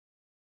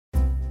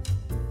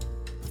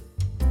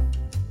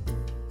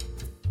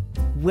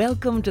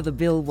Welcome to the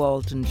Bill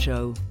Walton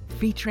Show,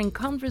 featuring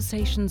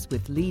conversations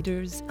with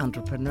leaders,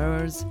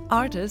 entrepreneurs,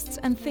 artists,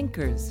 and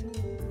thinkers.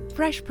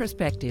 Fresh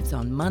perspectives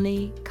on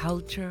money,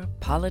 culture,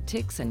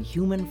 politics, and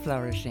human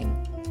flourishing.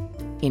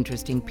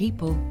 Interesting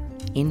people,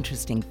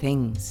 interesting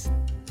things.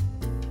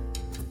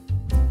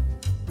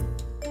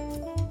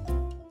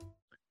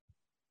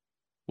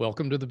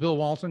 Welcome to the Bill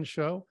Walton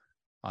Show.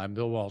 I'm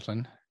Bill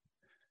Walton.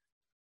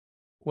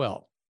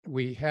 Well,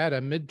 we had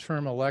a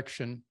midterm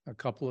election a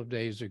couple of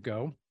days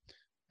ago,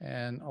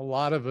 and a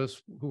lot of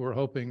us who were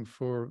hoping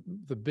for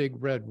the big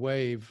red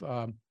wave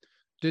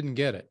didn't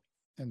get it.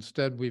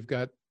 Instead, we've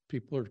got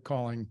people are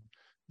calling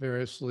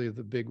variously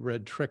the big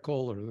red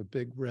trickle or the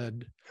big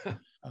red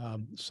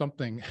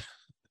something.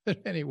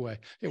 Anyway,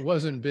 it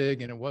wasn't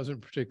big and it wasn't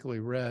particularly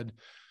red.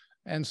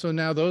 And so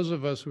now those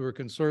of us who are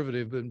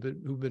conservative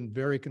who've been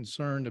very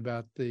concerned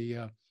about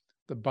the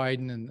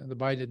Biden and the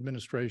Biden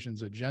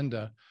administration's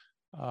agenda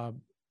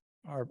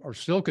are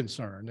still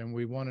concerned, and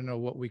we want to know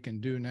what we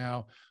can do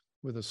now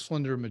with a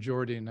slender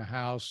majority in the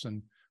House,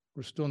 and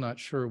we're still not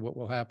sure what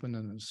will happen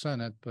in the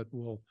Senate,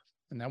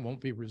 and that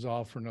won't be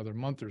resolved for another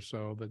month or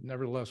so. But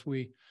nevertheless,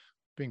 we,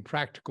 being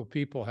practical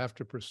people, have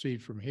to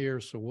proceed from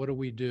here. So what do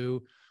we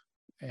do,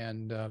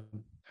 and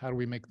how do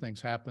we make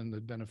things happen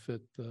that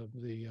benefit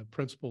the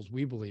principles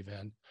we believe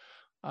in?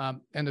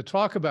 And to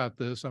talk about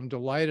this, I'm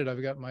delighted.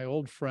 I've got my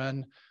old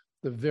friend,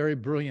 the very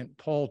brilliant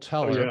Paul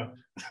Teller. Oh,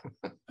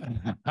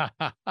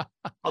 yeah.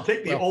 I'll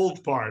take the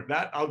old part.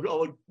 That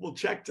we'll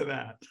check to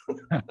that.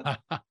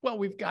 Well,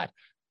 we've got,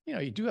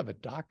 you do have a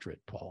doctorate,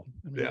 Paul.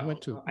 I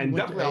mean,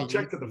 yeah, I'll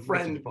check to the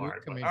friend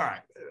part. All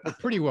right, you're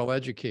pretty well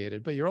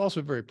educated, but you're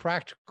also very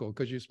practical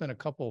because you spent a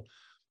couple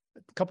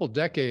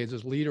decades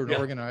as leader and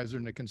organizer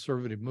in the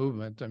conservative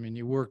movement. I mean,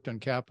 you worked on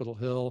Capitol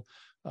Hill.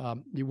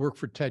 You worked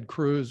for Ted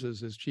Cruz as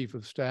his chief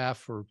of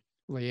staff or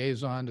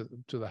liaison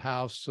to the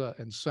House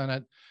and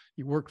Senate.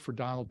 You worked for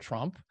Donald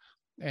Trump,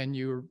 and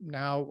you're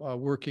now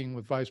working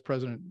with Vice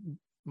President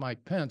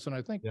Mike Pence. And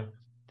I think,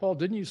 Paul,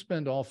 didn't you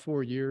spend all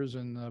 4 years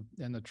in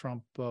the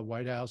Trump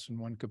White House in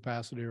one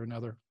capacity or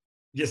another?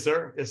 Yes,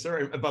 sir. Yes,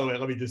 sir. And by the way,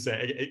 let me just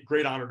say, a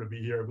great honor to be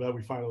here. Glad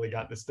we finally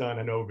got this done.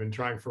 I know we've been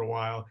trying for a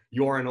while.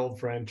 You are an old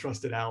friend,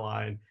 trusted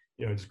ally, and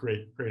it's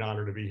great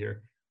honor to be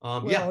here.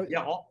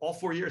 All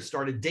 4 years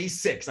started day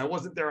 6. I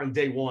wasn't there on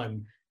day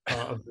 1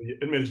 of the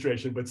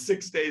administration, but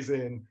 6 days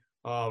in,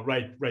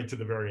 right to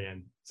the very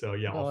end. So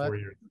all 4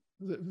 years.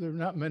 There are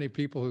not many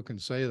people who can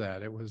say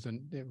that. It was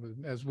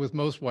as with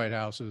most White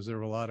Houses,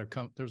 there's a lot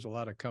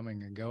of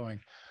coming and going.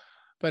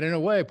 But in a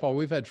way, Paul,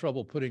 we've had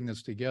trouble putting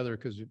this together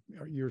because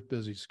your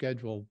busy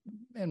schedule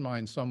and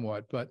mine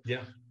somewhat. But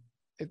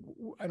in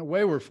a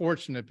way, we're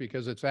fortunate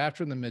because it's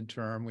after the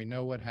midterm. We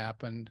know what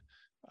happened.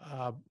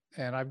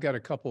 And I've got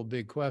a couple of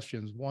big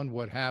questions. One,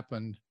 what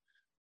happened?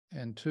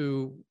 And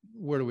two,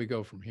 where do we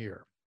go from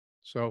here?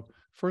 So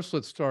first,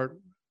 let's start.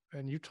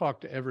 And you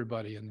talked to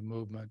everybody in the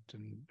movement,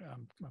 and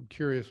I'm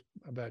curious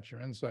about your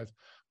insights.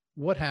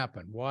 What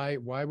happened? Why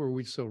were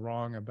we so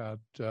wrong about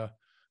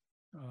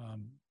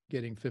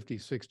getting 50,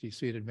 60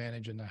 seat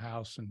advantage in the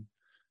House and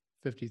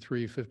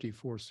 53,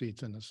 54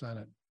 seats in the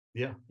Senate?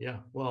 Yeah.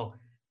 Well,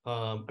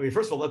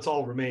 first of all, let's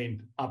all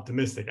remain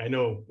optimistic. I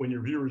know when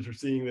your viewers are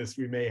seeing this,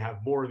 we may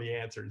have more of the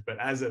answers, but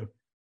as of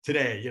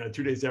today,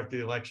 2 days after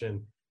the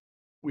election,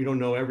 we don't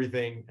know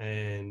everything.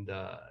 And,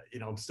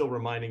 I'm still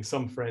reminding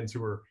some friends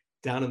who are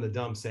down in the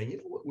dumps saying,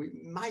 we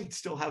might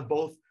still have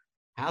both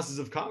houses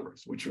of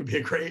Congress, which would be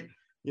a great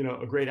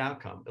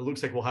outcome. It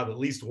looks like we'll have at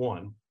least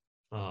one,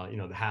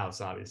 the House,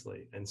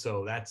 obviously. And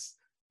so that's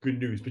good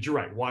news. But you're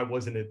right. Why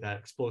wasn't it that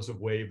explosive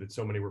wave that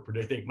so many were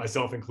predicting,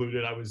 myself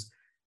included? I was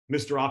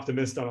Mr.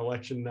 Optimist on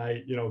election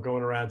night,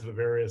 going around to the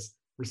various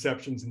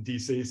receptions in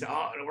DC,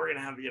 saying, we're going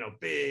to have,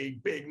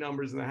 big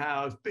numbers in the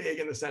House, big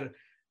in the Senate.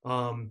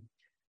 And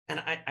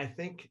I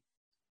think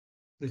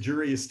the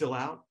jury is still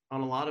out on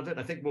a lot of it.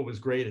 I think what was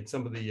great at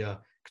some of the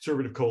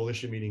conservative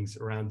coalition meetings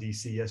around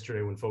DC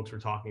yesterday when folks were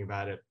talking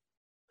about it,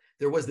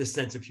 there was this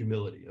sense of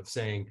humility of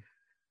saying,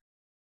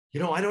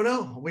 I don't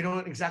know. We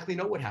don't exactly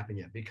know what happened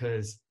yet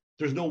because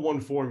there's no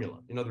one formula.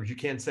 In other words, you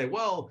can't say,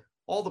 well,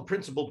 all the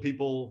principled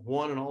people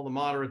won and all the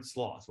moderates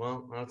lost.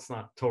 Well, that's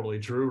not totally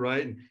true,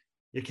 right? And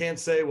you can't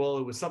say, well,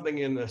 it was something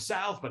in the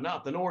South, but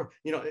not the North.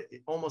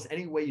 Almost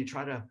any way you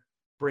try to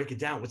break it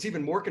down. What's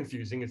even more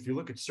confusing, if you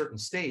look at certain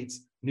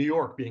states, New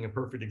York being a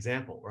perfect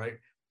example, right?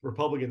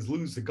 Republicans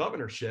lose the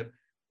governorship,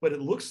 but it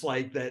looks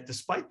like that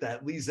despite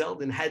that, Lee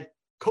Zeldin had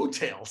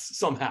coattails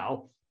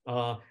somehow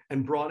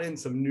and brought in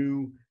some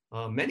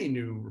many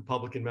new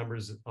Republican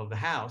members of the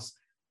House.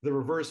 The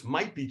reverse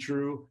might be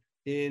true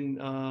in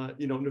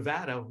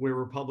Nevada, where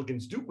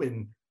Republicans do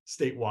win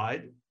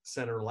statewide.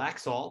 Senator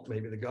Laxalt,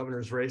 maybe the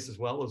governor's race as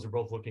well. Those are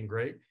both looking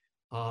great.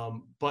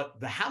 But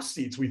the House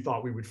seats we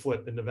thought we would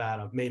flip in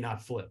Nevada may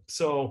not flip.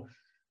 So,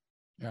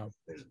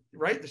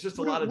 there's just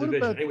a lot of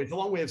division. Anyway, it's a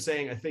long way of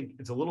saying I think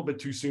it's a little bit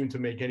too soon to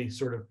make any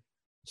sort of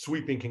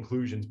sweeping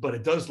conclusions, but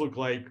it does look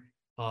like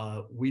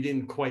we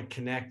didn't quite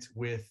connect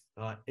with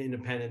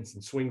independents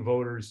and swing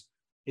voters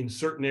in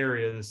certain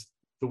areas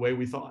the way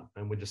we thought,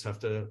 and we just have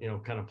to,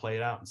 kind of play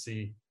it out and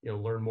see,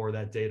 learn more of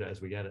that data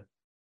as we get it.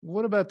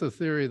 What about the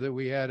theory that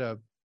we had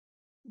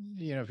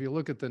if you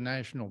look at the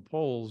national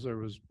polls,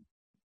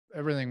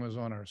 everything was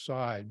on our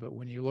side, but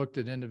when you looked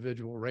at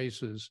individual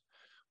races,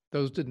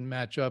 those didn't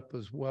match up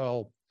as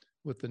well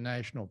with the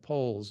national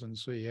polls, and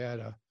so you had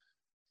a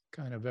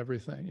kind of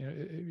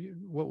everything.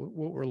 What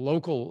were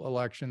local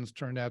elections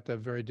turned out to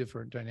have very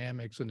different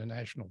dynamics in the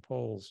national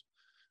polls.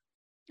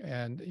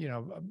 And,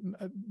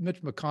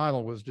 Mitch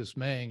McConnell was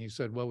dismaying. He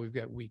said, well, we've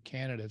got weak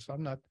candidates. I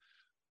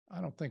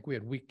don't think we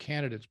had weak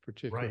candidates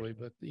particularly,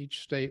 but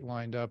each state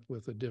lined up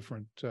with a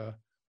different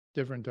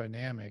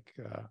dynamic.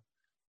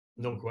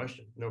 No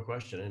question.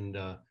 And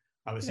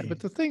obviously, but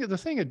the thing,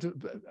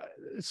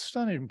 it's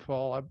stunning,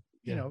 Paul.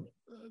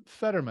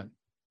 Fetterman,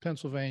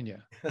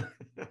 Pennsylvania.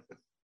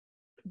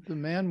 The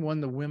man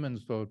won the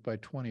women's vote by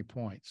 20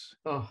 points.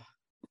 Oh.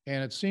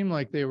 And it seemed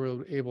like they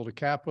were able to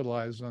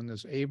capitalize on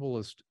this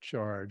ableist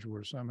charge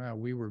where somehow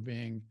we were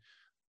being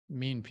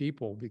mean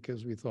people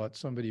because we thought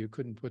somebody who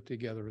couldn't put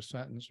together a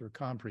sentence or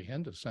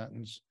comprehend a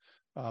sentence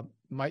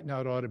might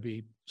not ought to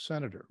be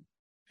senator.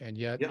 And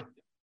yet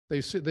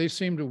they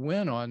seem to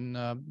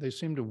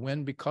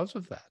win because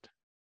of that.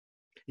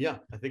 Yeah,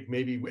 I think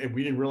maybe, and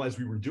we didn't realize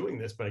we were doing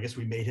this, but I guess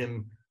we made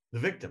him the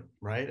victim,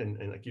 right?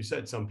 And like you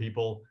said, some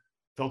people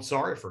felt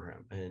sorry for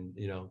him, and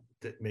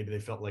maybe they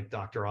felt like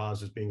Dr.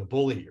 Oz was being a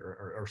bully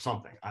or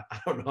something. I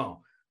don't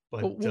know,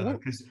 but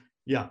because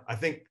I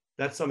think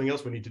that's something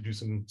else we need to do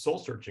some soul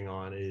searching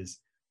on is,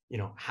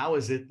 how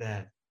is it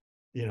that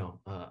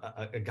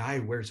a guy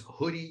who wears a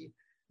hoodie,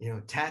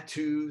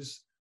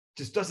 tattoos,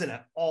 just doesn't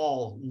at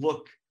all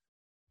look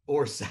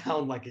or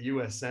sound like a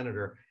U.S.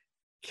 senator,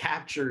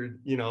 captured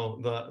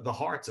the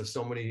hearts of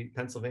so many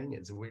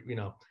Pennsylvanians.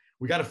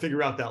 We got to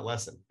figure out that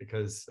lesson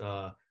because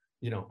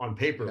on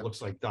paper, it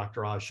looks like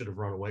Dr. Oz should have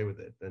run away with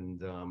it. And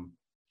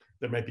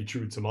that might be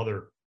true in some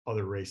other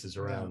races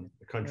around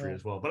the country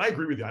as well. But I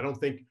agree with you. I don't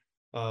think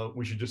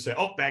we should just say,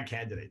 oh, bad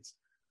candidates.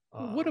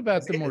 What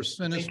about the more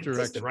sinister,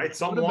 right?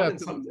 Some won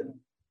and some didn't.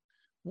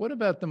 What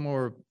about the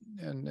more,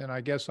 and I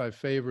guess I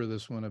favor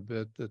this one a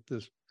bit, that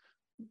this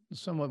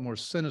somewhat more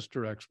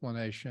sinister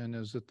explanation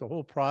is that the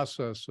whole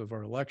process of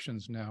our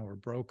elections now are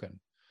broken.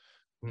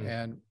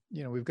 And,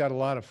 we've got a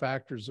lot of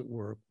factors at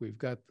work. We've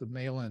got the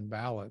mail-in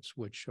ballots,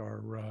 which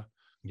are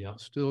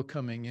still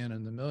coming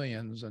in the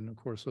millions. And of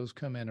course, those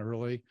come in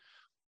early.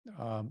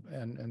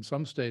 And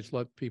some states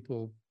let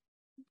people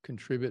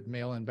contribute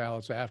mail-in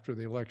ballots after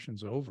the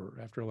election's over,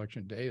 after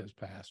election day has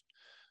passed.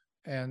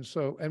 And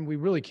we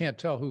really can't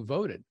tell who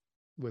voted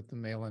with the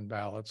mail-in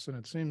ballots. And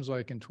it seems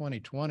like in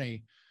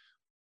 2020,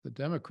 the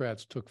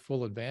Democrats took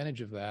full advantage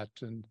of that.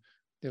 And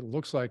it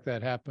looks like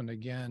that happened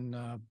again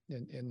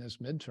in this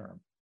midterm.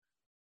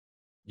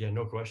 Yeah,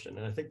 no question.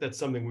 And I think that's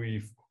something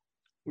we've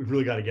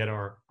really got to get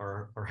our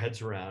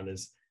heads around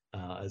as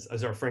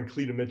our friend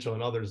Cleta Mitchell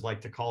and others like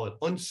to call it,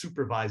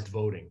 unsupervised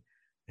voting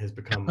has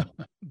become, a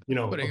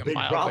big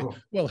problem.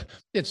 Well,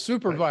 it's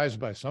supervised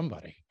by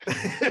somebody.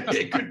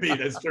 It could be,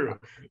 that's true.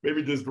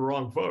 Maybe just the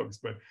wrong folks,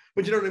 but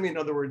you know what I mean? In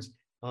other words,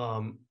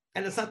 and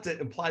it's not to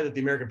imply that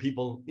the American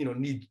people,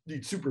 need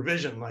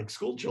supervision like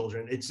school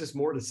children. It's just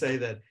more to say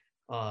that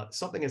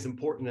something as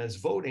important as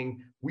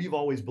voting, we've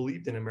always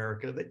believed in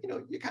America that,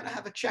 you kind of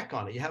have a check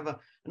on it. You have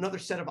another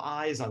set of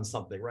eyes on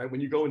something, right?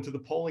 When you go into the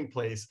polling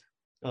place,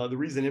 the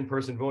reason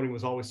in-person voting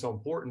was always so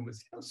important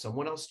was,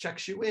 someone else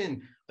checks you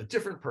in, a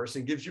different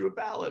person gives you a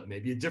ballot,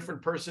 maybe a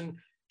different person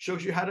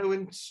shows you how to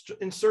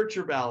insert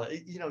your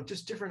ballot,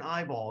 just different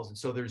eyeballs. And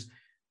so there's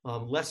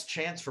less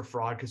chance for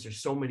fraud because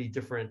there's so many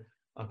different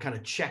kind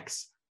of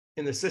checks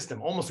in the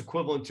system, almost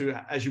equivalent to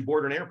as you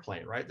board an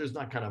airplane, right? There's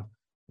not kind of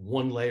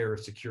one layer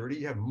of security.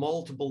 You have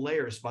multiple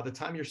layers. By the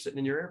time you're sitting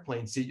in your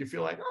airplane seat, you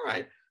feel like, all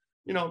right,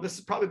 this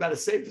is probably about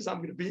as safe as I'm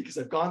going to be because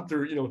I've gone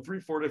through,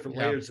 3-4 different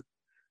layers of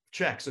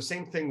checks. So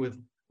same thing with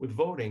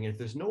voting. If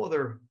there's no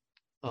other,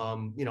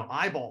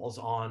 eyeballs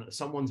on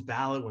someone's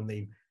ballot when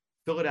they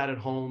fill it out at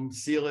home,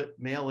 seal it,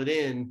 mail it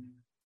in,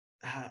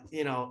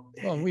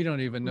 well, we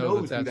don't even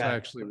know that that's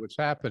actually what's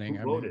happening.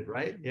 Who voted,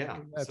 right? Yeah.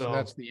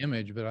 That's the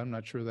image, but I'm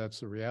not sure that's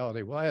the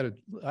reality. Well,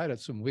 I had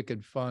some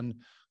wicked fun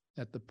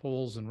at the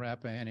polls in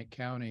Rappahannock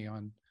County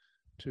on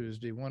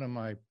Tuesday. One of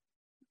my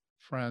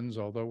friends,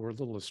 although we're a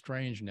little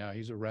estranged now,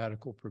 he's a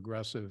radical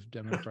progressive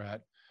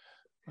Democrat.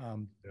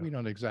 We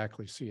don't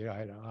exactly see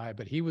eye to eye,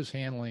 but he was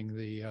handling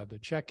the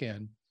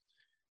check-in,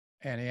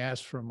 and he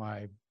asked for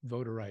my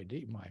voter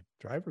ID, my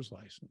driver's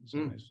license.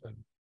 And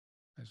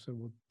I said,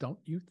 well, don't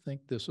you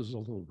think this is a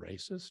little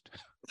racist?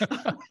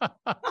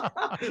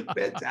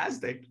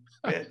 Fantastic.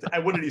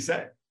 And what did he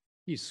say?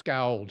 He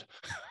scowled.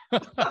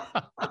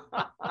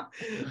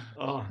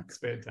 Oh, it's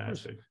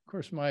fantastic. Of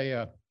course,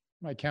 my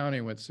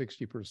county went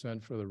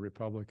 60% for the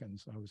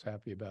Republicans. I was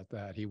happy about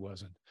that. He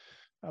wasn't.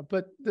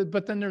 But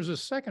then there's a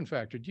second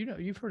factor.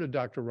 You've heard of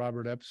Dr.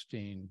 Robert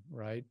Epstein,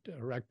 right?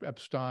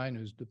 Epstein,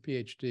 who's the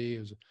PhD,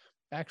 is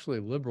actually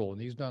a liberal,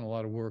 and he's done a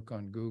lot of work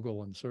on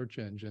Google and search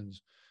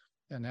engines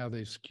and how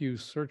they skew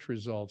search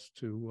results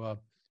to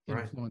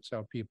influence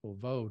how people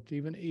vote,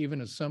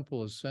 even as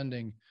simple as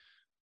sending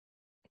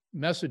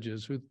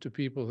messages to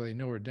people they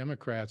know are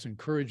Democrats,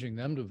 encouraging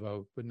them to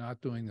vote, but not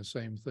doing the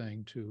same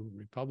thing to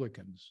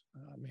Republicans.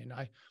 I mean,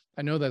 I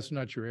know that's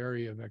not your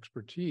area of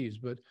expertise,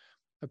 but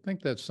I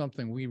think that's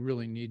something we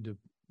really need to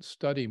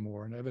study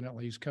more. And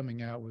evidently he's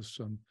coming out with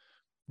some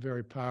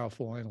very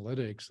powerful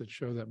analytics that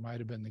show that might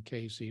have been the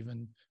case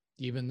even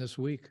this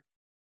week.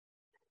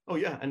 Oh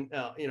yeah, and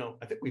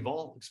I think we've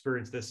all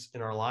experienced this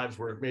in our lives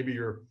where maybe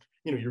you're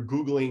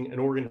Googling an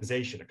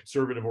organization, a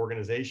conservative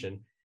organization,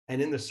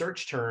 and in the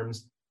search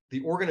terms,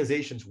 the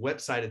organization's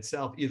website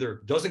itself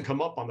either doesn't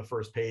come up on the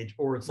first page,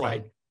 or it's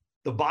Right. like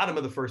the bottom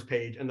of the first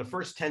page, and the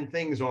first 10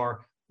 things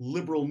are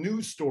liberal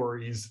news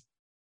stories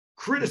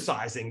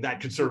criticizing that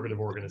conservative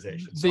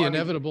organization. The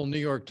inevitable New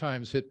York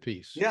Times hit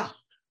piece. Yeah.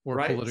 Or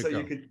right. Politico.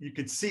 So you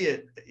could see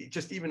it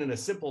just even in a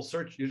simple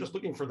search. You're just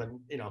looking for the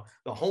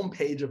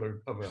homepage of a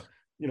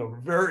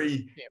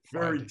very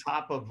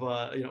top of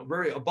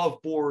very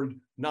above board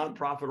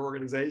nonprofit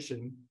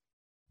organization,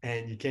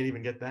 and you can't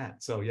even get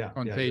that. So yeah,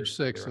 on page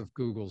 6 right. of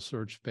Google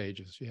search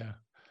pages. Yeah.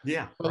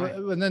 Yeah. Well, right.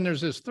 And then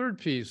there's this third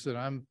piece that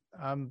I'm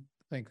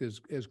think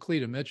is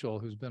Cleta Mitchell,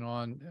 who's been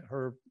on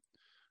her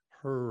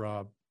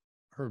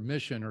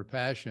mission, her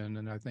passion,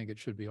 and I think it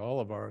should be all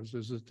of ours,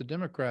 is that the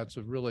Democrats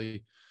have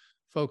really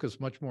focused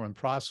much more on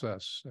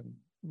process. And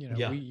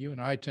you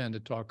and I tend to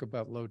talk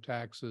about low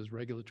taxes,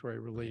 regulatory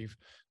relief,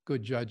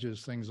 good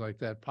judges, things like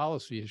that,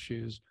 policy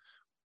issues,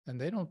 and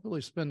they don't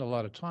really spend a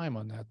lot of time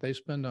on that. They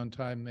spend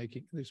time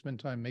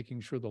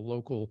making sure the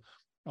local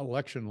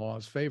election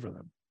laws favor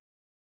them.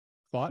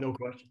 Thought?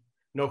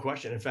 No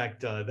question. In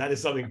fact, that is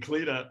something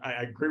Cleta,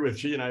 I agree with.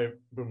 She and I have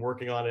been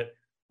working on it.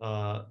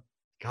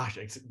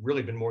 It's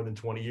really been more than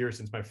 20 years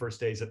since my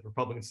first days at the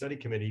Republican Study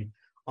Committee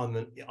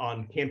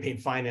on campaign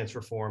finance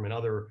reform and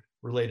other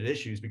related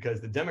issues, because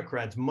the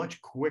Democrats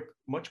much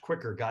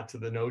quicker got to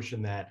the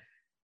notion that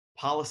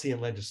policy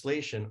and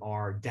legislation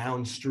are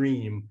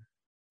downstream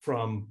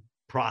from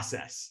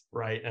process,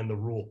 right? And the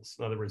rules.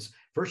 In other words,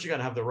 first you got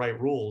to have the right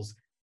rules,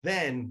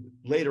 then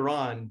later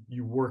on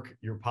you work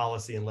your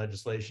policy and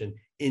legislation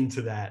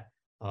into that,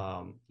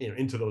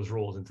 into those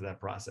rules, into that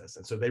process.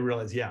 And so they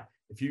realize,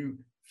 if you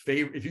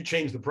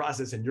change the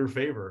process in your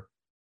favor,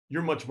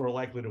 you're much more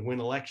likely to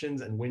win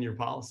elections and win your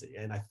policy.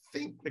 And I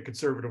think the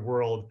conservative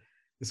world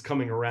is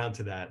coming around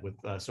to that with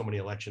so many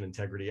election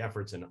integrity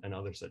efforts and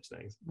other such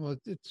things. Well,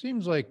 it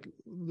seems like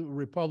the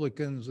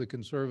Republicans, the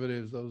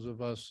conservatives, those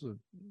of us that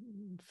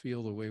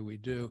feel the way we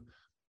do,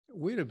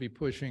 we'd be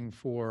pushing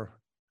for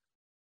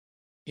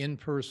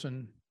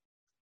in-person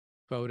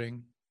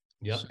voting,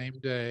 same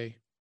day,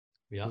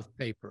 with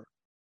paper.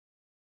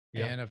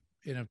 And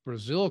if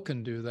Brazil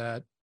can do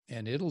that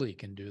and Italy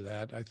can do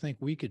that, I think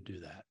we could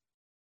do that.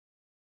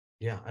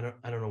 Yeah,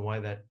 I don't know why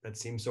that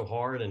seems so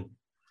hard. And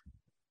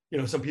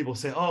some people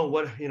say,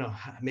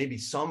 maybe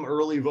some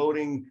early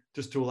voting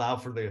just to allow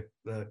for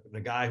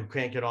the guy who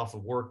can't get off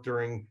of work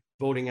during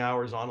voting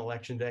hours on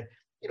election day.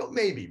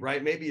 Maybe,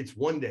 right? Maybe it's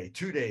 1 day,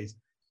 2 days,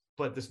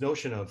 but this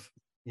notion of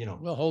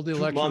hold the 2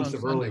 election months on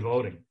of Sunday. early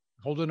voting.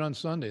 Hold it on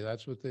Sunday.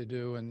 That's what they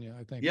do, and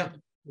I think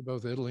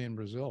both Italy and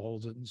Brazil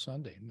holds it on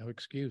Sunday. No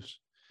excuse.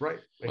 Right.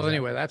 Exactly. Well,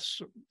 anyway,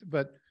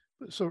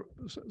 So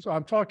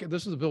I'm talking,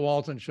 this is the Bill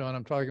Walton Show, and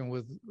I'm talking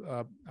with,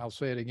 I'll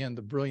say it again,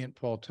 the brilliant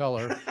Paul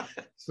Teller,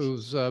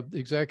 who's the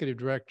executive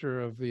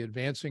director of the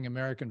Advancing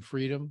American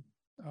Freedom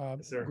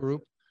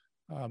group,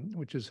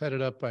 which is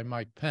headed up by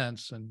Mike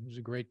Pence, and he's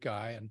a great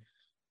guy, and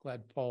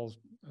glad Paul's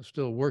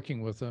still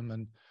working with him.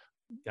 And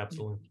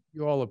absolutely,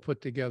 you all have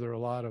put together a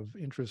lot of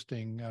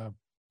interesting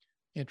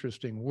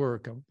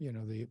work.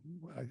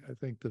 I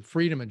think the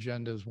freedom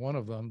agenda is one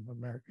of them,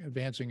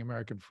 Advancing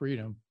American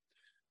Freedom.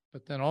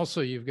 But then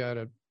also you've got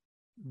a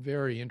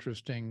very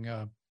interesting,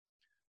 I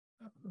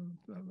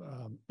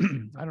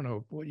don't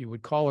know what you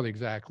would call it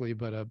exactly,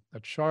 but a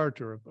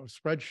chart or a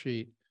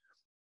spreadsheet,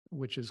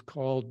 which is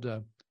called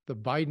the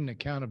Biden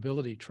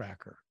Accountability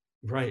Tracker.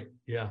 Right.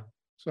 Yeah.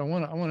 So I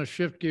want to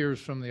shift gears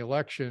from the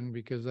election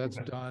because that's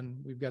done.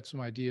 We've got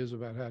some ideas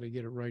about how to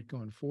get it right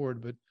going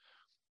forward, but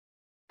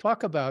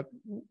talk about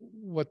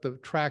what the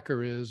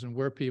tracker is and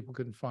where people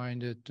can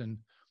find it and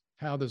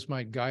how this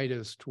might guide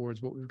us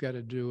towards what we've got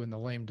to do in the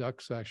lame duck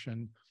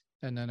session,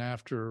 and then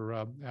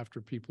after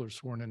people are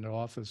sworn into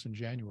office in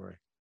January.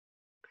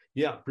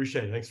 Yeah,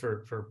 appreciate it. Thanks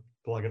for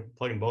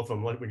plugging both of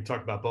them. We can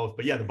talk about both.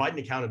 But yeah, the Biden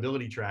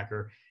Accountability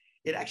Tracker,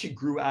 it actually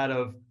grew out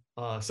of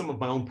some of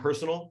my own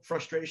personal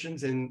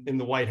frustrations in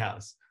the White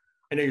House.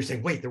 I know you're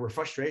saying, wait, there were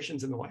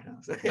frustrations in the White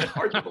House.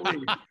 Hard to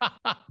believe.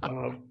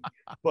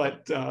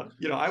 But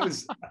I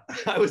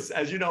was,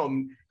 as you know,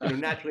 I'm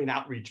naturally an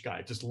outreach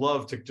guy. Just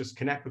love to just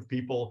connect with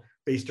people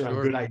based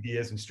around good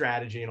ideas and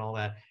strategy and all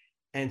that.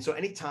 And so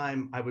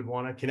anytime I would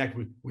want to connect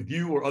with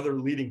you or other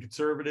leading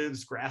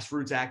conservatives,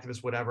 grassroots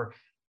activists, whatever,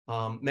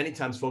 many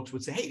times folks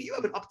would say, hey, do you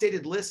have an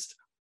updated list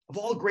of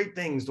all the great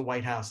things the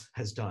White House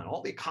has done,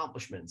 all the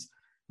accomplishments?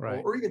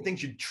 Right. Or even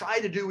things you try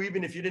to do,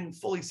 even if you didn't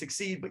fully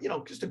succeed, but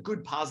just a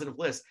good positive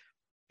list.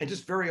 And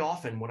just very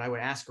often when I would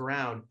ask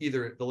around,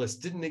 either the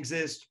list didn't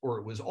exist or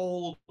it was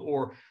old,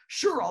 or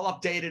sure, I'll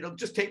update it. It'll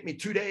just take me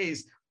 2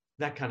 days,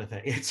 that kind of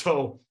thing. And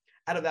so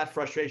out of that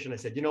frustration, I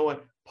said, you know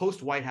what,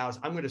 post White House,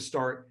 I'm going to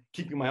start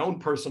keeping my own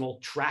personal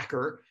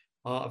tracker,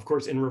 of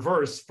course, in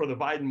reverse for the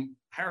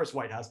Biden-Harris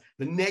White House,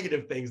 the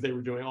negative things they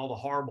were doing, all the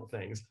horrible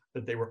things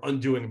that they were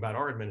undoing about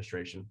our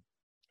administration.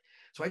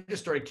 So I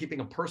just started keeping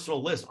a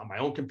personal list on my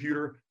own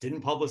computer,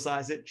 didn't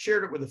publicize it,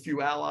 shared it with a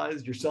few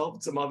allies, yourself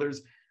and some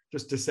others,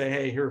 just to say,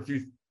 hey, here are a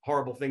few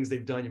horrible things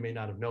they've done you may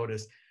not have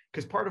noticed.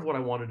 Because part of what I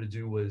wanted to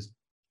do was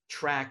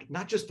track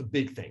not just the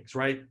big things,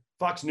 right?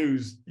 Fox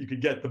News, you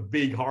could get the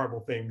big horrible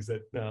things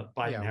that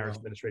Biden-Harris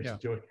administration is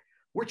doing.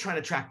 We're trying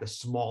to track the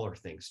smaller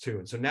things too.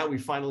 And so now we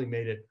finally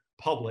made it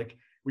public.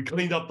 We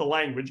cleaned up the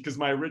language because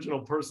my original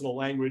personal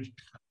language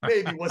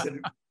maybe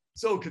wasn't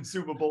so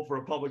consumable for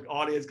a public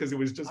audience because it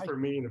was just for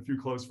me and a few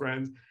close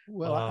friends.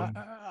 Well,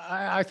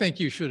 I think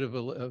you should have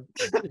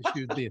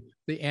issued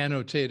the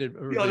annotated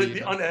or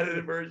the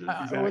unedited version,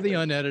 exactly. Or the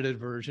unedited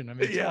version. I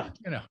mean, yeah,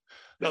 you know.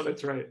 No,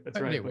 that's right. That's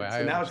right. Anyway,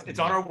 so now it's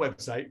on our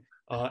website,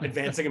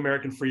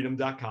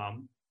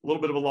 advancingamericanfreedom.com. A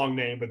little bit of a long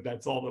name, but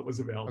that's all that was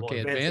available.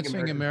 Okay,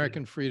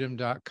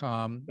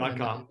 advancingamericanfreedom.com.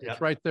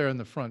 It's right there on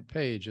the front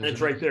page. And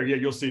it's right there. Yeah,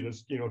 you'll see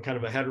this, kind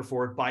of a header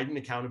for it, Biden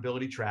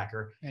Accountability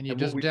Tracker. And you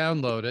just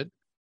download it.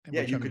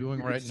 Yeah, you could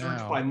right search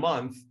now by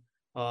month.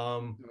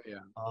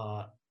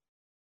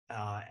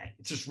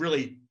 It's just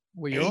really.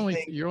 Well,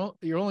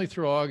 you're only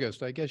through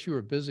August. I guess you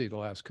were busy the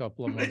last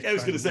couple of months. I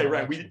was going to say,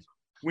 right?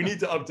 We need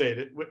to update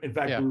it. In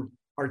fact,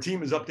 our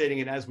team is updating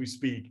it as we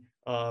speak.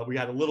 We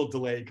had a little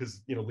delay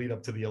because lead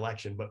up to the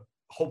election, but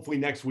hopefully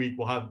next week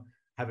we'll have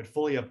it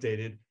fully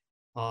updated.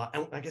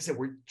 And like I said,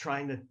 we're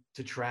trying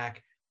to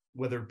track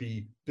whether it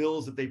be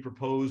bills that they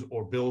propose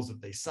or bills that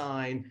they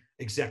sign,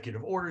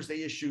 executive orders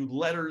they issue,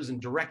 letters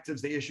and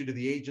directives they issue to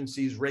the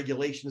agencies,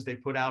 regulations they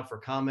put out for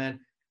comment,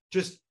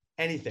 just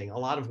anything, a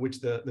lot of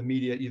which the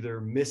media either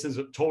misses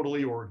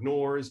totally or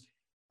ignores.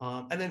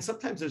 And then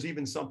sometimes there's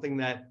even something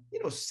that,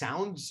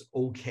 sounds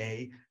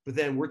okay, but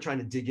then we're trying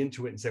to dig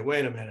into it and say,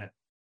 wait a minute,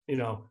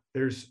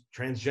 there's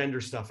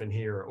transgender stuff in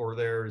here, or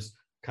there's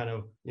kind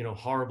of,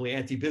 horribly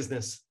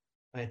anti-business,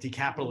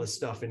 anti-capitalist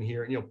stuff in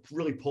here,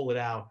 really pull it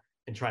out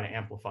and try to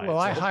amplify it. Well,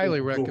 I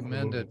highly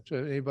recommend it to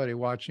anybody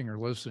watching or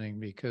listening,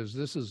 because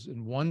this is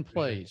in one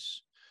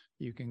place.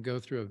 You can go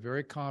through a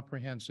very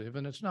comprehensive,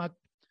 and it's not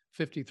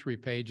 53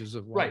 pages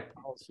of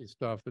policy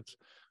stuff.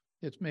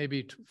 It's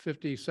maybe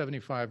 50,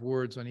 75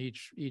 words on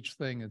each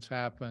thing that's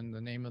happened, the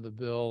name of the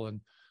bill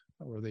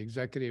or the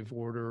executive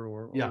order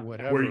or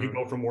whatever. Where you can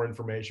go for more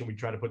information. We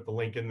try to put the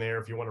link in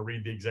there if you want to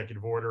read the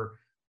executive order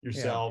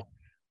yourself. Yeah.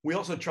 We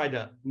also tried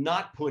to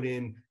not put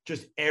in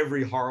just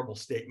every horrible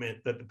statement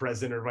that the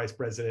president or vice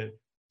president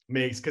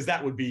makes, because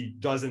that would be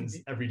dozens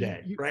every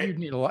day, right? You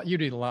need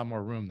a lot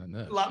more room than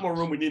this. A lot more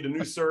room. We need a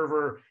new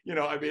server,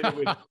 it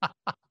would,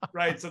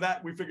 right? So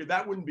that we figured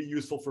that wouldn't be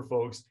useful for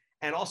folks.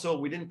 And also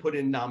we didn't put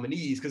in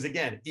nominees because,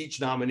 again, each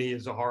nominee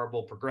is a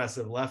horrible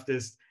progressive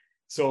leftist.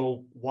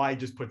 So why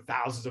just put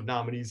thousands of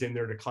nominees in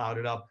there to cloud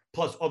it up?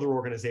 Plus other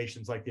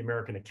organizations like the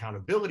American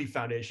Accountability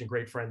Foundation,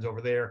 great friends over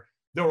there,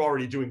 they're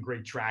already doing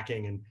great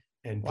tracking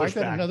and I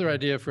got another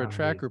idea for a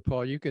tracker,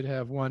 Paul. You could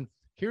have one.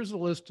 Here's a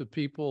list of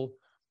people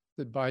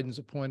that Biden's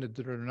appointed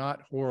that are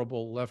not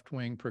horrible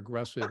left-wing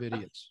progressive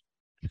idiots.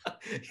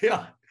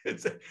 Yeah.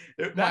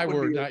 My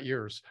word, not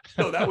yours.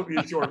 No, that would be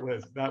a short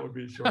list. That would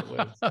be a short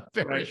list.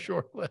 Very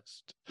short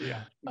list.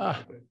 Yeah.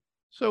 Exactly.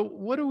 So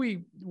where do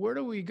we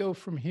go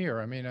from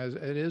here? I mean,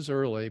 it is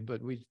early,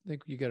 but we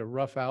think you get a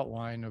rough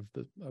outline of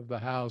the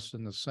House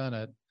and the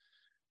Senate.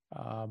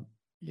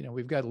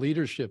 We've got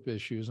leadership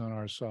issues on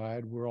our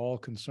side. We're all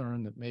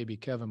concerned that maybe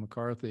Kevin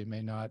McCarthy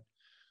may not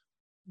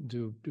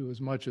do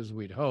as much as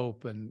we'd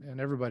hope, and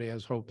everybody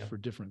has hopes for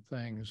different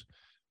things.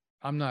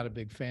 I'm not a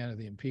big fan of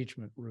the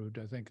impeachment route.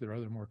 I think there are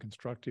other more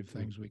constructive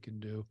things we can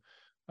do.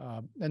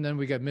 And then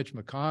we got Mitch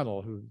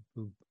McConnell, who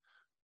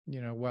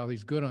while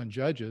he's good on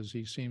judges,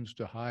 he seems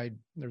to hide.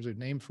 There's a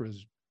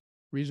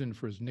reason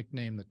for his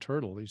nickname, the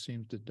Turtle. He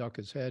seems to duck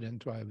his head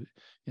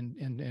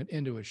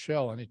into a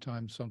shell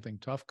anytime something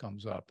tough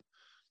comes up.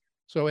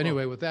 So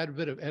anyway, with that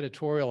bit of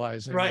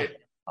editorializing, right.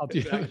 I'll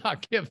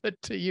give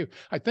it to you.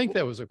 I think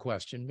that was a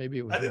question. Maybe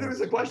it was. I think there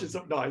was a question.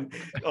 So no,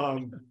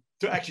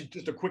 to actually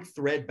just a quick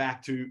thread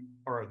back to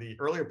the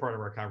earlier part of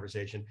our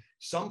conversation.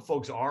 Some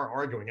folks are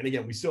arguing, and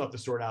again, we still have to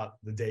sort out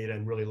the data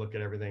and really look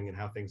at everything and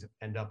how things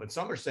end up. But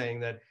some are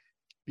saying that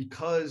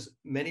because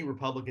many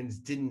Republicans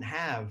didn't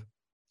have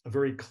a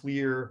very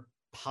clear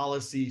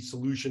policy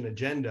solution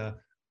agenda,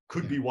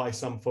 could be why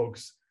some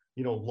folks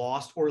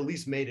lost, or at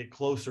least made it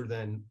closer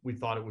than we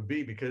thought it would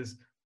be. Because,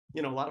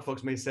 a lot of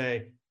folks may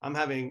say, I'm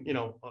having,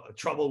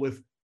 trouble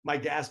with my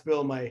gas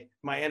bill, my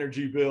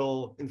energy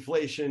bill,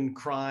 inflation,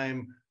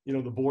 crime,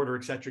 the border,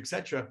 et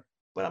cetera,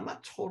 but I'm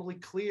not totally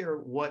clear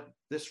what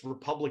this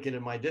Republican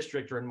in my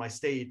district or in my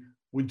state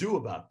would do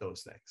about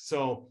those things.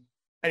 So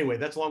anyway,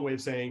 that's a long way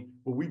of saying,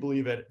 well, we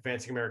believe at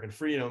Advancing American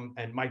Freedom,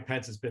 and Mike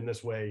Pence has been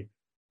this way,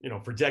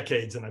 for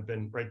decades, and I've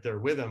been right there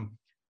with him.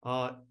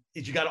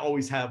 is you got to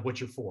always have what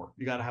you're for.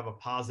 You got to have a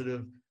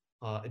positive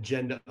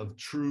agenda of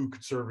true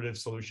conservative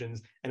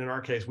solutions. And in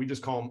our case, we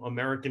just call them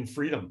American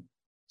freedom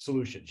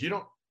solutions. You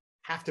don't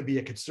have to be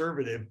a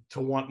conservative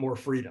to want more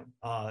freedom.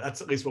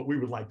 That's at least what we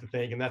would like to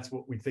think. And that's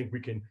what we think we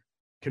can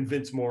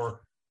convince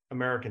more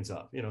Americans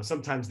of.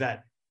 Sometimes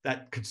that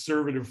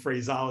conservative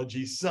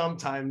phraseology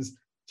sometimes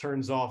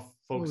turns off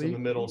folks in the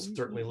middle,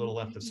 certainly a little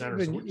left of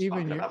center. So we're just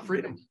talking about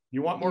freedom.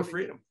 You want more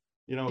freedom,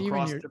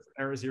 across different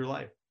areas of your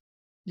life.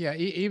 Yeah,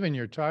 even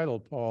your title,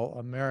 Paul,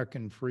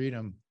 American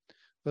freedom,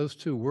 those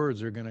two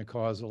words are going to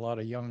cause a lot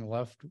of young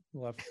left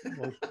woke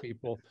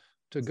people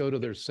to go to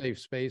their safe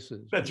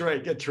spaces. That's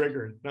right, get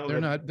triggered. No,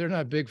 they're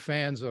not big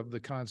fans of the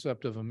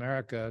concept of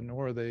America,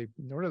 nor do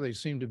they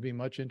seem to be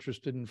much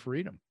interested in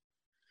freedom.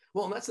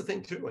 Well, and that's the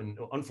thing too. And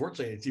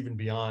unfortunately, it's even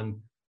beyond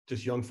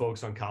just young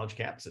folks on college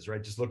campuses,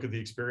 right? Just look at the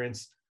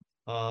experience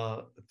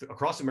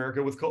across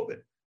America with COVID.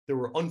 There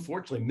were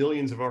unfortunately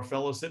millions of our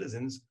fellow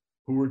citizens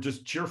who were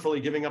just cheerfully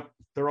giving up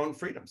their own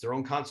freedoms, their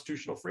own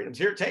constitutional freedoms.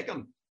 Here, take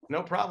them,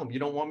 no problem. You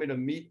don't want me to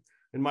meet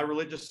in my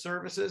religious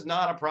services?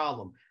 Not a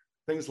problem.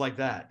 Things like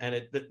that. And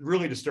it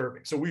really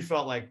disturbing. So we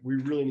felt like we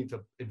really need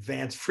to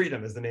advance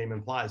freedom, as the name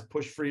implies,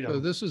 push freedom. So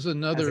this is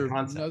and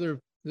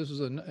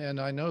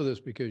I know this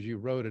because you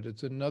wrote it.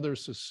 It's another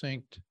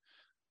succinct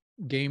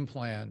game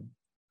plan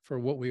for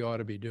what we ought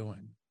to be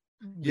doing.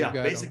 Yeah,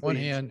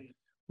 basically.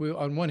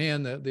 On one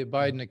hand, the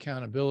Biden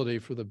accountability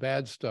for the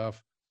bad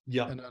stuff.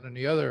 Yeah. And on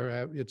the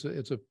other, it's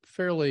a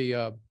fairly,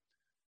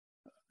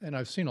 and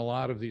I've seen a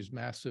lot of these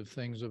massive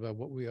things about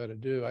what we ought to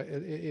do.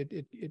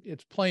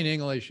 It's plain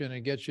English, and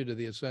it gets you to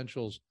the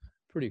essentials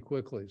pretty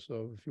quickly.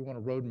 So if you want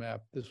a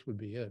roadmap, this would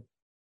be it.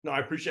 No, I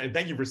appreciate it. And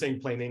thank you for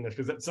saying plain English,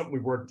 because that's something we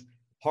worked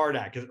hard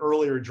at, because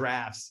earlier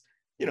drafts,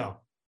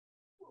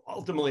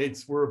 ultimately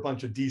we're a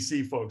bunch of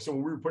DC folks. So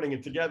when we were putting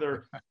it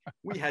together,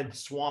 we had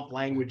swamp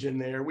language in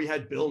there. We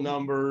had bill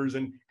numbers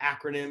and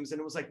acronyms. And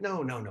it was like,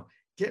 no.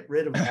 Get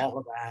rid of all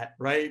of that,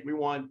 right? We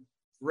want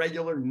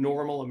regular,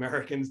 normal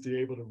Americans to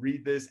be able to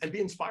read this and be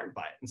inspired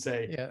by it and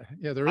say,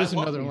 yeah. There is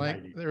another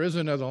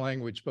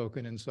language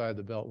spoken inside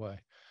the Beltway.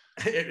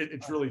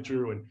 It's really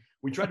true. And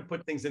we tried to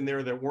put things in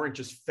there that weren't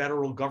just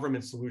federal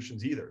government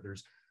solutions either.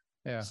 There's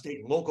state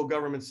and local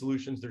government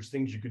solutions. There's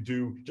things you could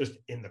do just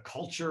in the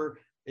culture,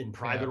 in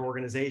private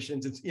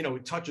organizations. It's,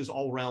 it touches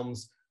all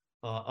realms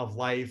of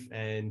life.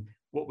 And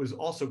what was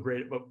also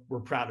great, what we're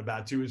proud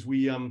about too, is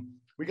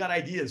we got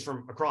ideas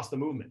from across the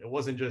movement. It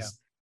wasn't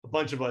just a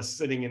bunch of us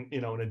sitting in,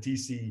 in a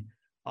DC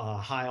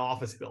high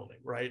office building,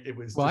 right? It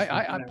was. Well,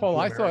 Paul,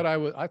 I thought I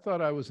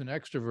was an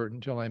extrovert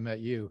until I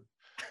met you.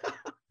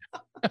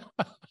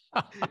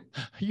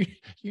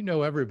 you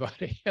know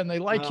everybody, and they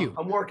like you.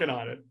 I'm working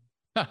on it.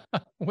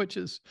 which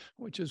is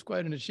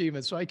quite an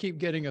achievement. So I keep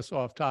getting us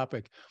off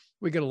topic.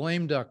 We got a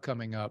lame duck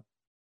coming up.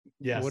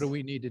 Yes. What do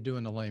we need to do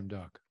in the lame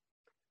duck?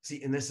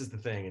 See, and this is the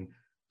thing. And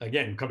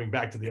again, coming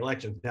back to the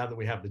elections, now that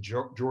we have the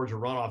Georgia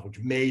runoff, which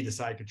may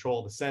decide control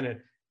of the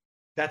Senate,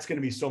 that's going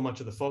to be so much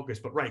of the focus.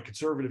 But right,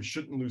 conservatives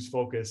shouldn't lose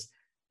focus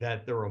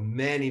that there are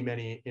many,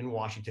 many in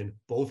Washington,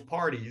 both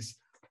parties,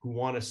 who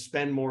want to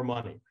spend more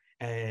money.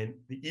 And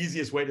the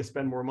easiest way to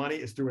spend more money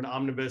is through an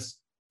omnibus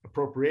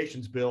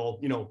appropriations bill,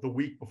 the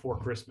week before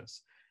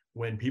Christmas,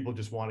 when people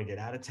just want to get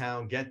out of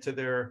town, get to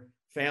their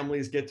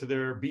families, get to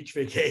their beach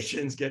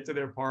vacations, get to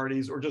their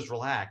parties, or just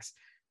relax.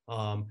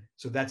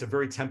 So that's a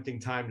very tempting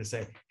time to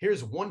say,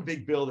 here's one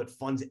big bill that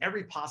funds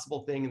every possible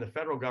thing in the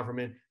federal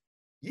government.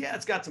 Yeah,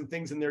 it's got some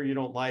things in there you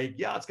don't like.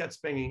 Yeah, it's got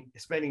spending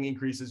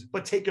increases,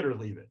 but take it or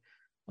leave it.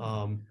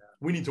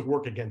 We need to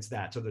work against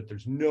that so that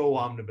there's no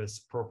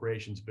omnibus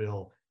appropriations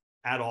bill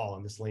at all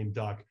on this lame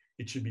duck.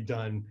 It should be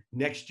done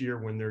next year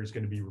when there's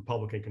going to be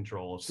Republican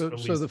control. So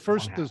the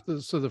first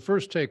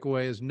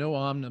takeaway is no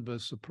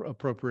omnibus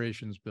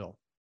appropriations bill.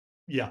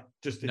 Yeah,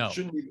 just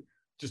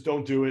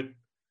don't do it.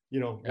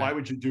 Why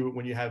would you do it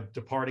when you have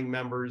departing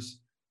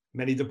members,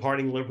 many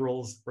departing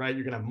liberals, right?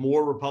 You're going to have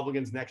more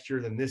Republicans next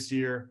year than this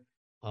year.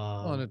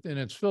 And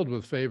it's filled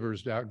with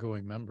favors to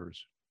outgoing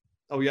members.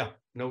 Oh yeah,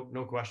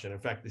 no question. In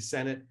fact, the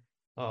Senate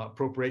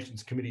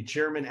Appropriations Committee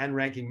chairman and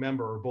ranking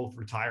member are both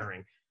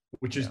retiring,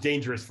 which is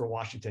dangerous for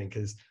Washington,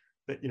 because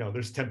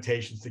there's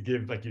temptations to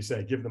give, like you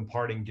said, give them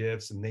parting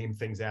gifts and name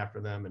things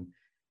after them, and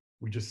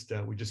we just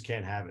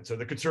can't have it. So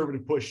the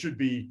conservative push should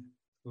be,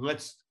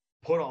 let's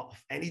put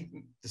off any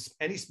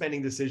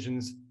spending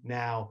decisions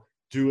now.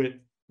 Do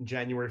it in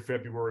January,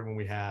 February, when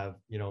we have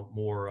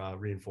more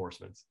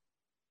reinforcements.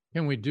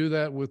 Can we do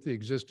that with the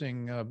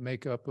existing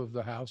makeup of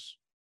the House?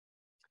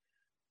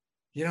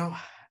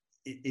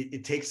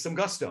 It takes some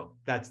gusto.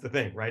 That's the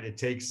thing, right? It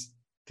takes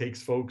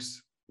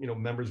folks,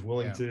 members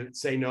willing to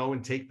say no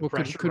and take the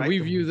pressure. Could we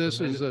view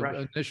this as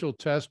an initial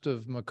test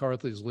of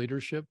McCarthy's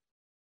leadership?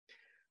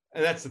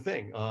 And that's the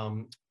thing.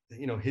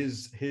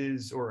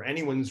 His or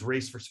anyone's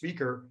race for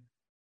speaker,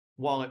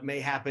 while it may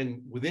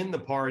happen within the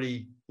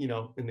party,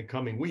 in the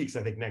coming weeks,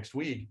 I think next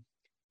week,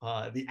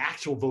 the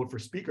actual vote for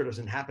speaker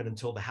doesn't happen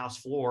until the House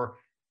floor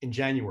in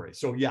January.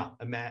 So yeah,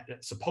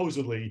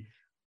 supposedly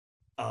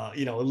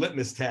a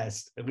litmus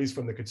test, at least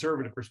from the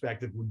conservative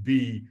perspective, would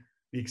be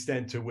the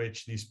extent to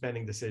which these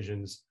spending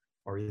decisions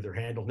are either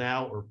handled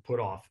now or put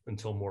off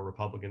until more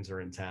Republicans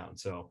are in town.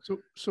 So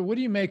what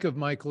do you make of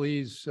Mike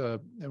Lee's,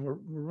 and we're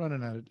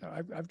running out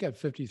of, I've got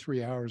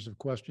 53 hours of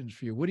questions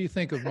for you. What do you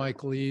think of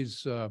Mike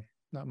Lee's,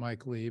 not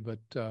Mike Lee, but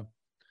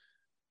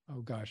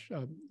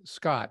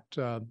Scott,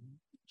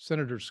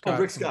 Senator Scott.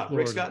 Rick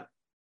Scott.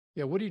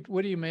 Yeah. What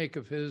do you make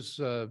of his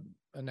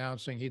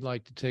announcing he'd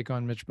like to take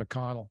on Mitch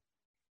McConnell?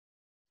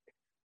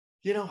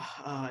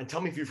 And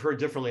tell me if you've heard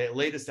differently. At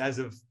latest, as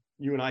of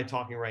you and I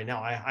talking right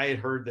now, I had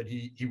heard that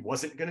he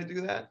wasn't going to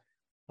do that,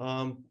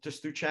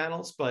 just through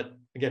channels. But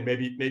again,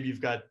 maybe you've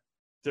got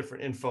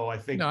different info. I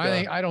think. No,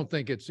 I don't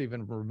think it's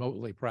even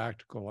remotely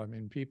practical. I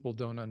mean, people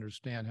don't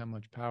understand how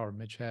much power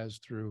Mitch has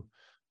through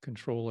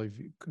control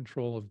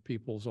of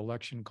people's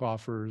election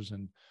coffers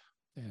and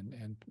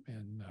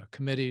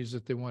committees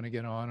that they want to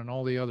get on, and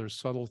all the other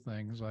subtle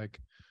things like,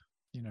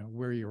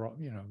 where you're,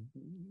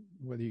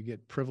 whether you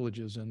get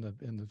privileges in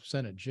the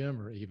Senate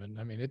gym or even,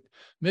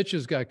 Mitch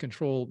has got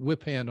control,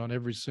 whip hand on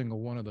every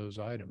single one of those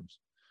items.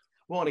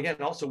 Well, and again,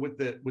 also with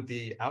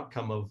the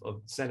outcome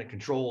of Senate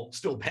control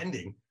still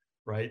pending,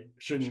 right?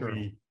 Shouldn't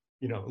we,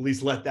 at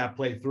least let that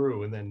play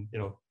through, and then,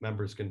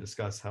 members can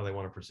discuss how they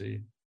want to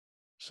proceed.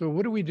 So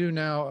what do we do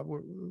now?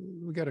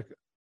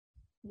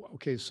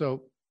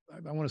 So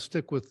I want to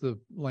stick with the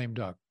lame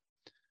duck.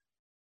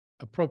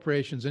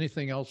 Appropriations,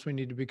 anything else we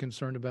need to be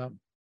concerned about?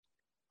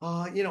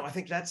 I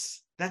think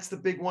that's the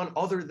big one,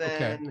 other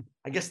than,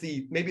 I guess,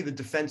 maybe the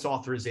defense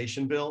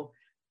authorization bill,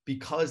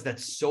 because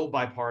that's so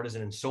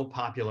bipartisan and so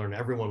popular and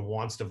everyone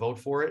wants to vote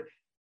for it.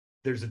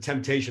 There's a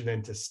temptation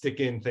then to stick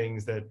in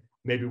things that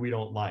maybe we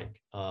don't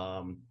like.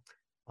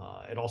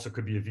 It also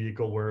could be a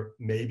vehicle where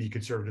maybe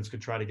conservatives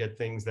could try to get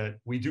things that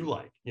we do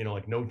like,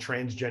 like no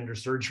transgender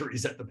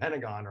surgeries at the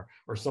Pentagon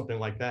or something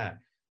like that.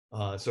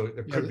 So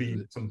there could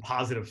be some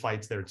positive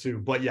fights there too.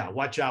 But yeah,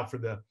 watch out for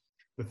the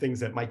things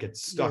that might get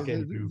stuck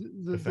into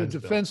the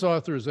Defense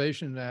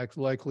Authorization Act,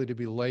 likely to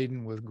be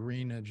laden with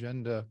green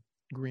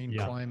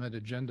climate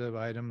agenda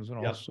items,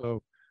 and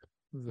also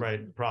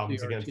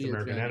problems against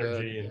American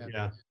energy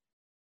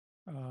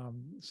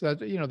so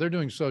that, they're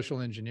doing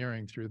social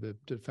engineering through the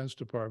Defense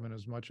Department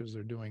as much as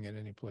they're doing it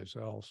anyplace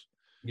else.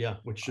 Yeah,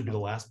 which should be the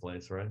last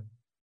place, right?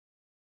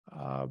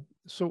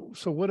 So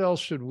what else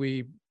should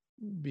we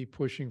be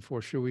pushing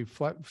for? Should we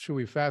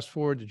fast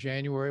forward to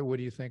January? What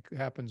do you think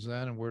happens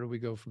then, and where do we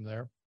go from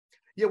there?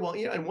 Yeah, well,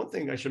 and one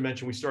thing I should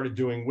mention, we started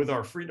doing with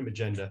our freedom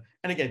agenda,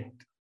 and again,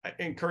 I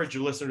encourage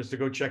your listeners to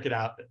go check it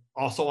out.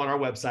 Also on our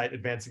website,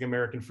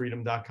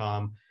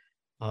 advancingamericanfreedom.com.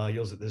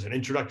 There's an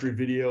introductory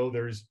video.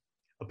 There's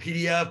a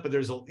PDF, but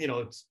there's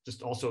it's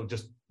just also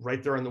just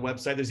right there on the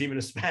website. There's even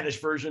a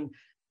Spanish version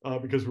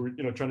because we're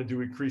trying to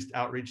do increased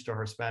outreach to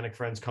our Hispanic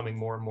friends coming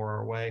more and more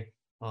our way.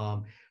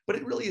 But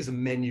it really is a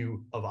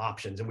menu of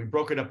options, and we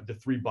broke it up into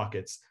 3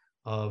 buckets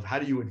of how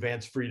do you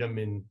advance freedom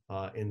in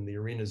the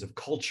arenas of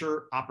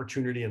culture,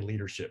 opportunity, and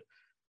leadership.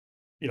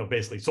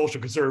 Basically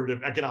social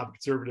conservative, economic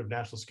conservative,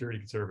 national security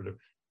conservative.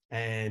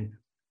 And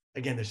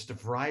again, there's just a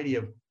variety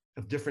of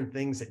different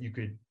things that you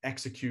could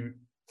execute,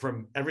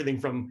 from everything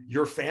from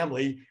your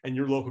family and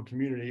your local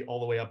community all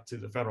the way up to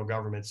the federal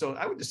government. So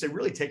I would just say,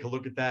 really take a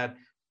look at that.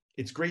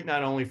 It's great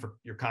not only for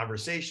your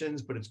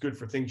conversations, but it's good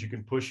for things you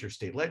can push your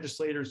state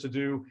legislators to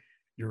do,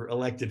 your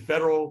elected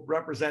federal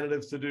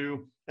representatives to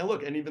do. And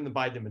look, and even the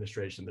Biden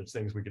administration, there's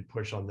things we could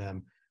push on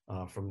them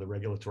from the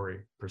regulatory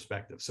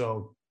perspective.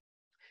 So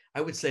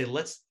I would say,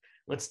 let's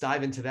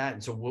dive into that.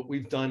 And so what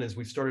we've done is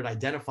we've started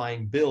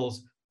identifying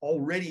bills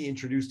already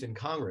introduced in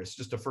Congress,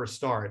 just a first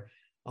start,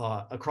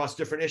 across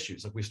different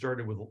issues. Like we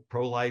started with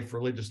pro-life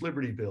religious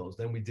liberty bills.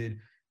 Then we did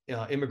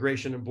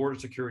immigration and border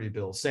security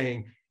bills,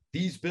 saying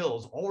these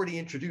bills already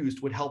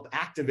introduced would help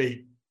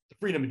activate the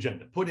freedom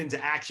agenda, put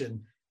into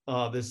action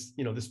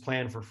this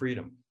plan for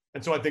freedom.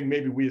 And so I think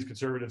maybe we as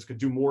conservatives could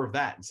do more of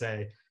that and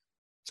say,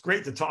 it's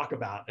great to talk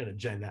about an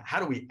agenda. How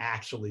do we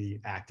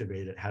actually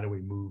activate it? How do we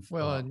move?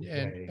 Well,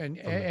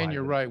 and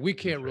you're right. We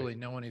can't really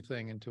know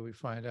anything until we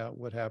find out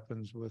what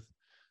happens with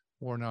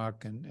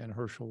Warnock and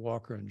Herschel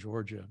Walker in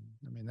Georgia.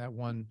 That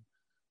one,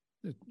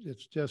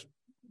 it's just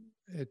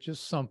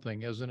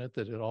something, isn't it?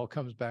 That it all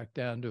comes back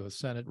down to a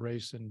Senate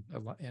race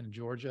in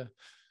Georgia.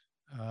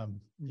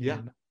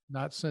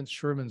 Not since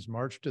Sherman's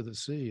March to the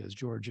Sea has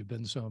Georgia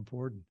been so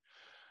important.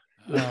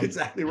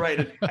 Exactly right.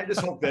 And I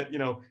just hope that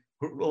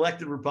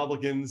elected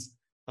Republicans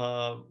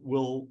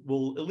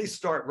will at least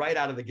start right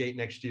out of the gate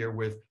next year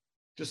with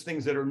just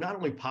things that are not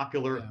only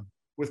popular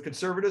with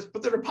conservatives,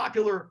 but that are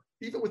popular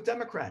even with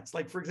Democrats.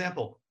 Like, for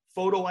example,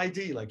 photo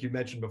ID, like you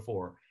mentioned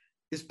before,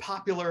 is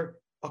popular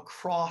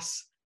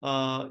across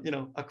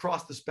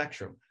the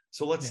spectrum.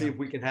 So let's see if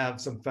we can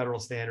have some federal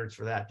standards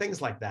for that.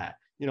 Things like that.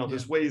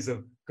 There's ways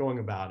of going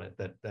about it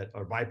that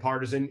are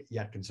bipartisan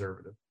yet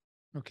conservative.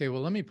 Okay,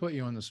 well, let me put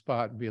you on the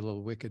spot and be a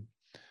little wicked.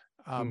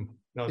 No,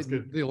 it's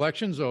good. The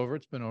election's over.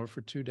 It's been over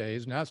for 2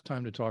 days. Now it's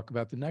time to talk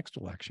about the next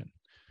election.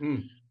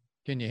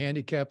 Can you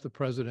handicap the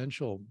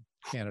presidential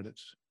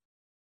candidates?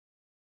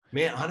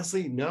 Man,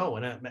 honestly, no.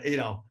 And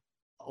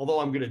although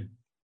I'm going to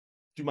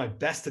do my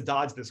best to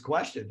dodge this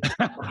question,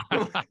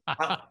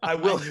 I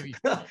will.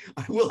 I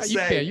will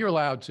say you're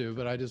allowed to,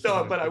 but I just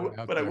no. But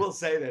I will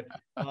say that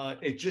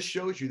it just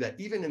shows you that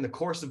even in the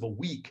course of a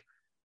week,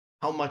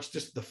 how much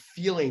just the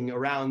feeling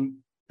around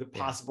the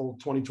possible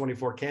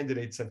 2024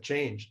 candidates have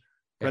changed.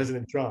 Yeah.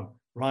 President Trump,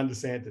 Ron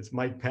DeSantis,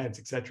 Mike Pence,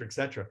 et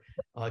cetera,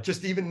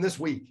 just even this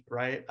week,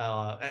 right?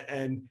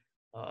 We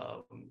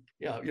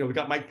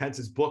got Mike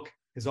Pence's book,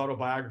 his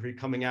autobiography,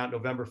 coming out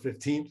November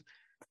 15th.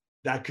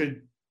 That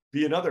could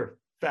be another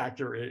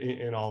factor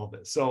in all of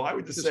this. So I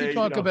would just say, he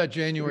talk about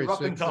January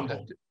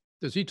 6th?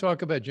 Does he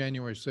talk about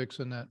January 6th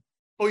in that?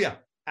 Oh yeah,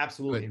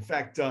 absolutely. Good. In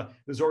fact,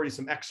 there's already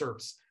some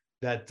excerpts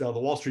that the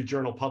Wall Street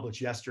Journal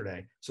published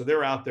yesterday. So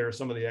they're out there,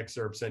 some of the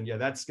excerpts, and yeah,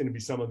 that's going to be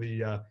some of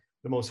the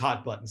most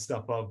hot button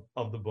stuff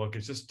of the book.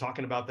 It's just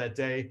talking about that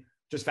day,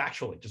 just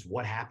factually, just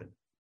what happened.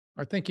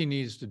 I think he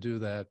needs to do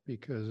that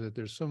because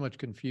there's so much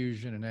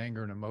confusion and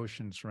anger and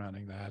emotion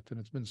surrounding that, and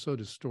it's been so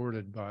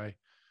distorted by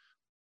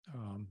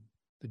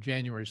the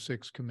January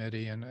 6th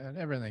committee and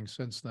everything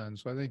since then.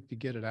 So I think to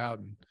get it out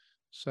and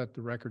set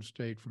the record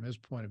straight from his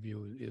point of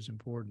view is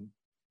important.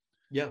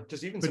 Yeah,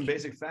 just even some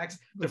basic facts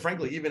that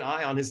frankly, even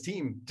I on his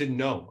team didn't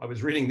know. I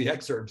was reading the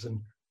excerpts and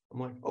I'm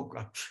like, oh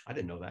God, I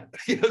didn't know that.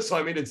 So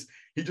I mean,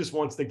 he just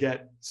wants to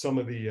get some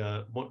of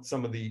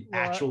the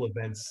actual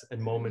events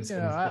and moments.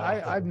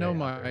 Yeah, I've known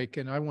Mike,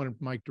 and I wanted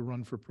Mike to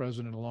run for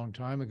president a long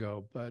time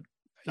ago. But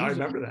I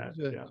remember that.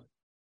 Yeah,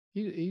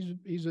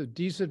 he's a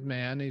decent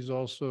man. He's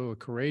also a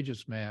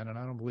courageous man, and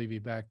I don't believe he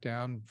backed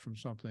down from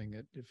something.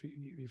 That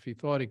if he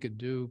thought he could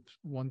do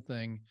one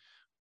thing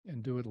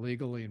and do it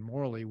legally and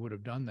morally, would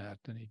have done that.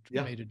 And he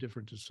made a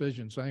different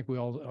decision. So I think we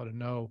all ought to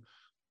know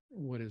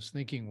what his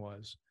thinking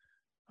was.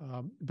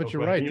 But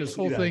you're right. This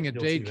whole thing in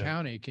Dade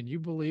County, can you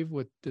believe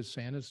what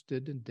DeSantis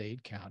did in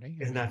Dade County?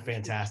 Isn't that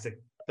fantastic?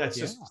 That's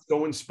just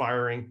so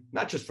inspiring,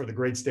 not just for the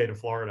great state of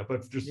Florida,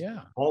 but just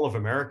all of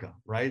America,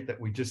 right? That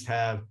we just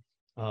have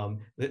the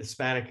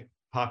Hispanic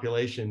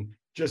population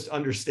just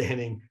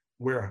understanding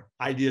where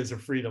ideas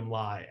of freedom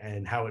lie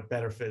and how it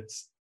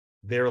benefits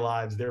their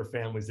lives, their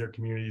families, their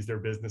communities, their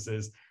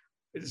businesses.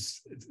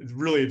 It's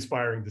really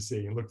inspiring to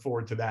see, and look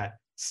forward to that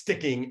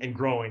sticking and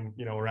growing,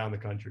 around the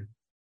country.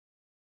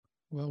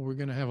 Well, we're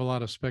going to have a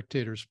lot of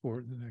spectator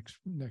sport in the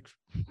next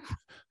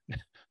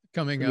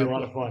coming up. A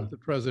lot of fun. The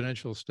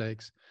presidential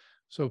stakes.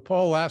 So,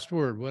 Paul, last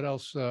word. What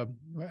else? Want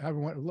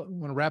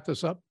to wrap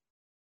this up?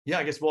 Yeah,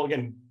 I guess. Well,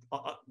 again,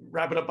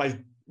 wrap it up by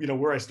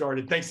where I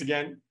started. Thanks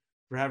again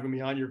for having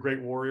me on. You're a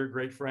great warrior,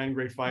 great friend,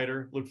 great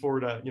fighter. Look forward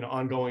to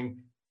ongoing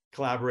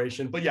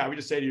collaboration. But yeah, I would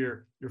just say to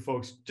your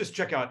folks, just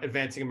check out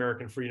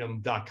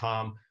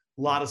advancingamericanfreedom.com.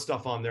 A lot of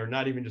stuff on there.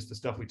 Not even just the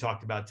stuff we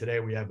talked about today.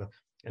 We have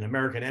an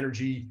American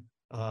energy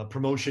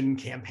promotion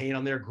campaign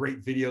on there,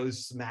 great videos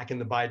smacking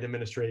the Biden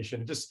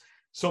administration, just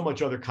so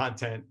much other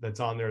content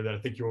that's on there that I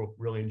think you'll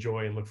really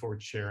enjoy and look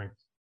forward to sharing.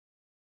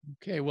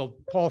 Okay, well,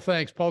 Paul,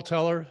 thanks. Paul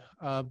Teller,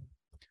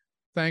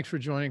 thanks for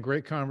joining.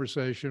 Great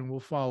conversation. We'll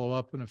follow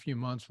up in a few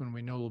months when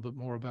we know a little bit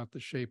more about the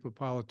shape of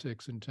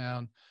politics in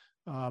town.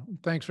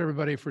 Thanks for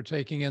everybody for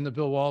taking in the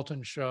Bill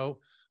Walton Show.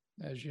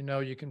 As you know,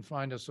 you can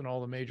find us on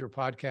all the major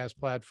podcast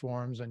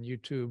platforms and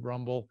YouTube,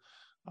 Rumble.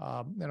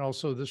 And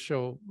also this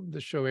show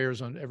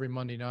airs on every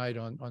Monday night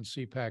on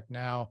CPAC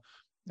Now,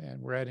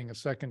 and we're adding a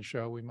second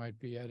show. We might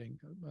be adding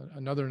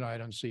another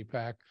night on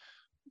CPAC.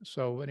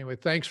 So anyway,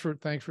 thanks for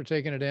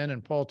taking it in.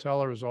 And Paul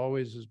Teller, as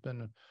always, has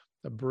been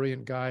a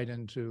brilliant guide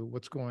into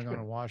what's going on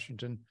in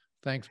Washington.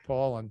 Thanks,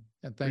 Paul, and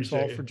thanks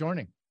Appreciate all for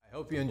joining. I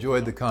hope you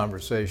enjoyed the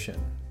conversation.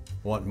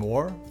 Want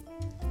more?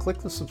 Click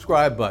the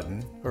subscribe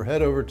button or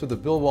head over to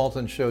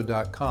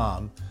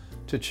thebillwaltonshow.com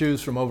to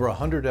choose from over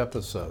 100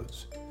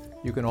 episodes.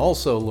 You can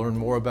also learn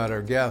more about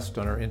our guest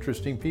on our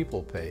Interesting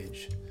People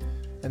page.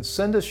 And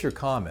send us your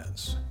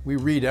comments. We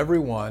read every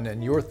one,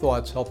 and your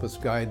thoughts help us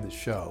guide the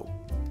show.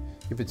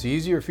 If it's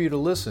easier for you to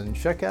listen,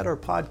 check out our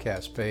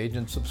podcast page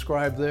and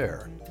subscribe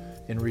there.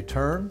 In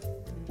return,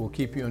 we'll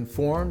keep you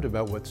informed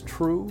about what's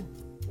true,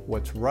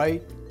 what's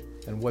right,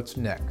 and what's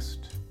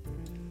next.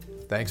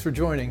 Thanks for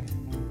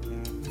joining.